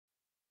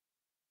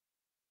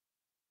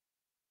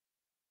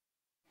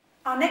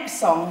Our next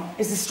song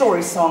is a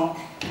story song.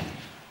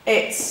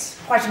 It's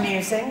quite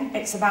amusing.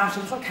 It's about a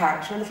little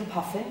character, a little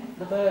puffin,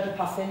 the bird a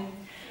puffin,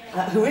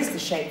 who is the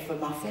shape of a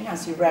muffin,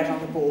 as you read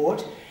on the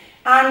board.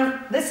 And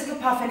this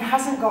little puffin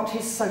hasn't got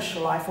his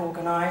social life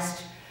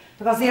organised,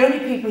 because the only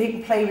people he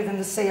can play with in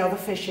the sea are the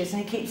fishes,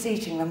 and he keeps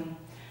eating them.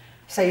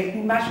 So you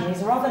can imagine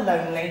he's a rather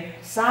lonely,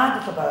 sad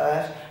little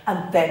bird,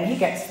 and then he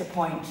gets to the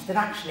point that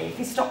actually, if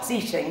he stops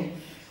eating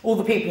all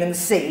the people in the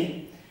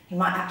sea, he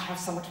might actually have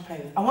someone to play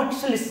with. I want you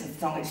to listen to the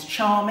song. It's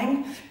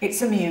charming,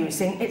 it's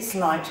amusing, it's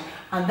light,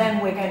 and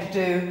then we're going to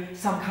do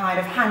some kind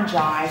of hand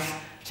jive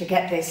to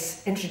get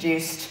this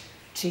introduced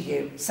to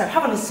you. So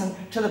have a listen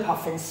to the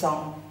Puffin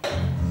song.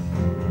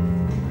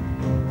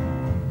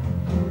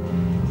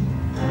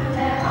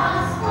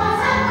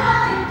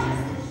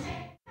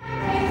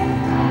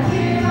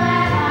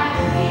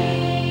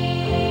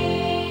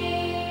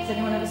 Has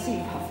anyone ever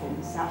seen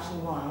puffins out in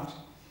the wild?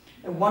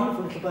 They're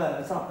wonderful little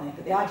birds, aren't they?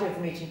 But the idea of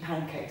them eating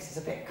pancakes is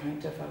a bit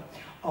kind of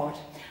odd.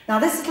 Now,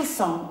 this little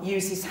song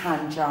uses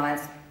hand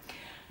jive.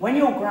 When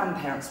your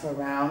grandparents were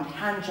around,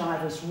 hand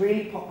jive was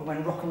really popular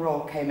when rock and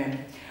roll came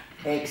in.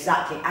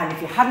 Exactly. And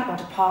if you hadn't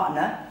got a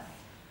partner,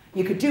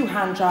 you could do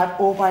hand jive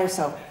all by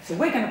yourself. So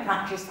we're going to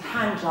practice the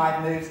hand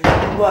jive moves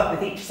and work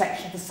with each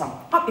section of the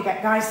song. Up you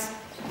get, guys.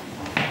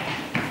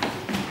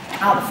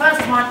 Now, the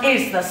first one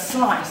is the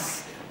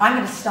slice. I'm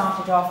going to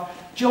start it off.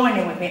 Join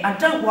in with me, and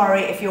don't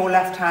worry if your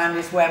left hand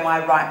is where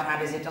my right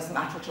hand is, it doesn't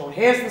matter at all.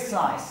 Here's the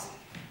slice.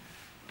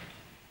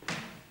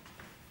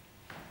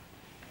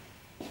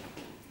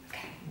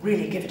 Okay,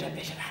 really give it a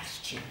bit of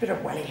attitude, a bit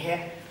of welly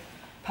here.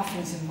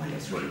 Puffins and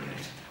wellies, really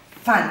good.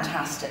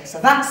 Fantastic,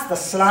 so that's the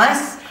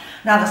slice.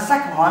 Now the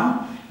second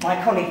one,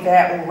 my colleague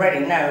there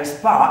already knows,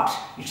 but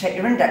you take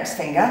your index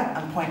finger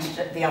and point it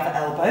at the other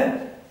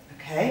elbow,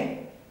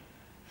 okay?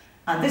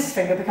 And this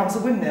finger becomes a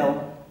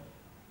windmill,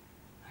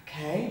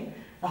 okay?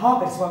 The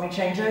hard bit is when we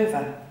change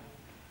over.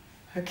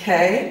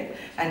 Okay,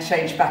 and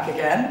change back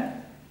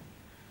again.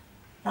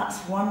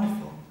 That's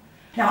wonderful.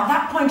 Now at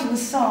that point in the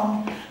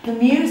song, the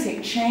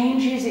music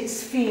changes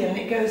its feel and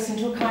it goes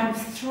into a kind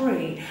of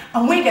three.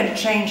 And we're going to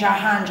change our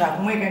hand jive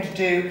and we're going to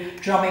do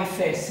drumming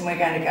fists, and we're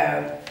going to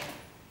go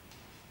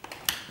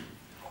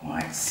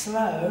quite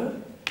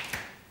slow.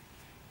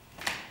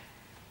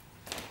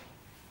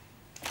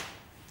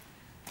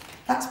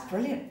 That's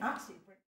brilliant, absolutely brilliant.